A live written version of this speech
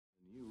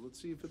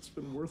Let's see if it's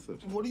been worth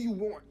it. What do you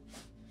want?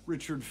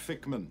 Richard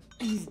Fickman.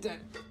 He's dead.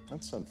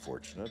 That's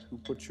unfortunate. Who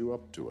put you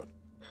up to it?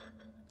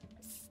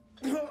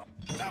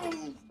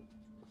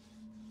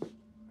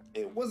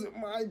 It wasn't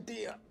my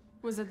idea.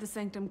 Was it the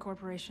Sanctum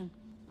Corporation?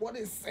 What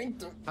is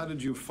Sanctum? How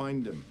did you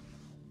find him?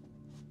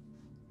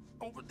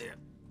 Over there.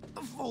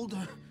 The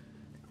folder.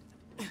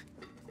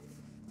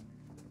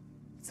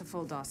 It's a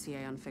full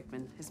dossier on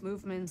Fickman. His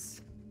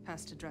movements,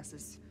 past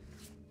addresses.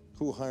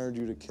 Who hired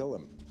you to kill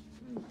him?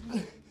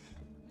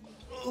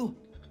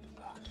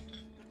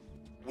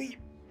 We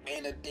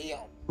made a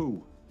deal.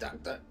 Who?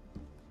 Dr.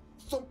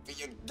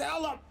 Sophia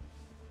Gallup.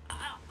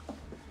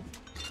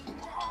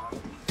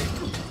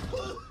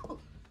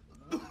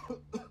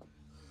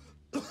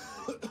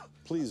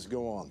 Please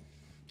go on.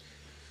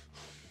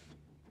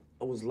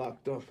 I was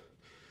locked up.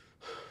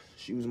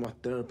 She was my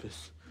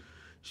therapist.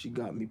 She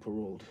got me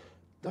paroled.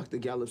 Dr.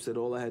 Gallup said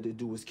all I had to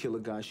do was kill a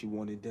guy she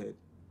wanted dead.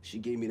 She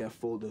gave me that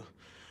folder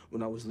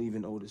when I was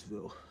leaving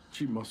Otisville.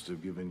 She must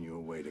have given you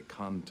a way to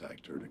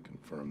contact her to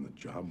confirm the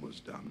job was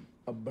done.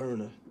 A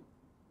burner.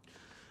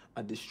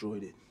 I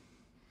destroyed it.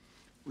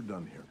 We're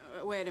done here.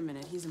 Wait a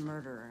minute, he's a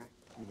murderer.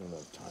 We don't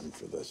have time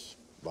for this,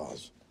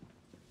 Marz.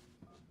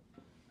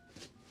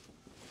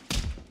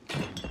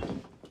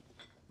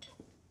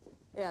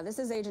 Yeah, this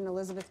is Agent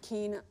Elizabeth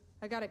Keen.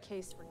 I got a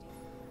case for you.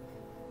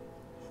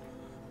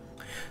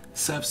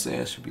 Seth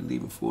said I should be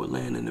leaving for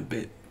Atlanta in a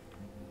bit.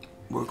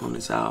 Work on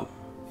this album.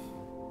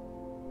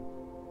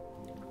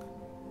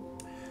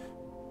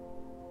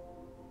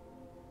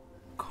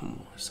 Come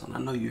on, son. I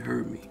know you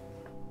heard me.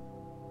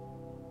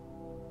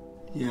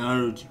 Yeah, I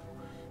heard you.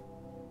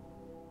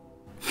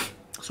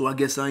 So I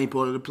guess I ain't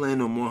part of the plan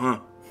no more, huh?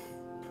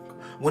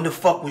 When the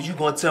fuck was you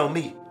gonna tell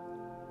me?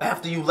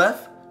 After you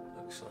left?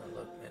 Look, son,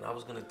 look, man, I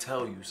was gonna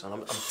tell you, son.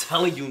 I'm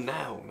telling you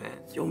now, man.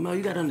 Yo, Mel,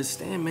 you gotta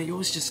understand, man. Yo,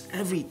 it's just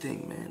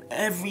everything, man.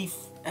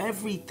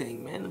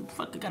 Everything, man.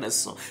 Fuck, I got a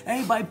song.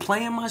 Everybody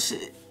playing my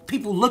shit.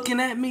 People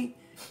looking at me.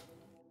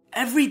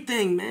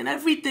 Everything, man.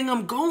 Everything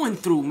I'm going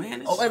through,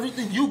 man. Oh,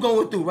 everything you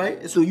going through,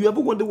 right? So you ever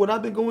wonder what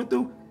I've been going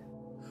through?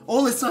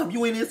 All this time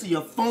you ain't answer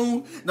your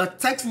phone, not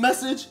text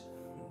message.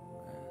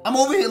 I'm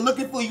over here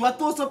looking for you. I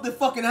thought something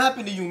fucking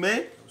happened to you,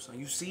 man. So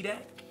you see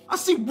that? I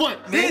see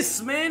what, man?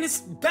 This, man. It's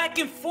back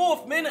and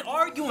forth, man, and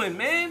arguing,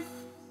 man.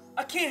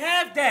 I can't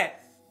have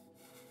that.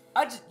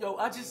 I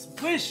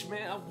just wish,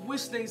 man. I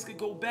wish things could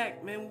go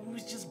back, man. We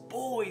was just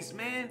boys,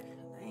 man.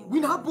 We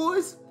not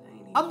boys?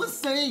 I'm the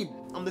same.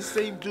 I'm the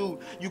same dude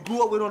you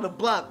grew up with on the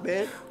block,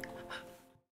 man.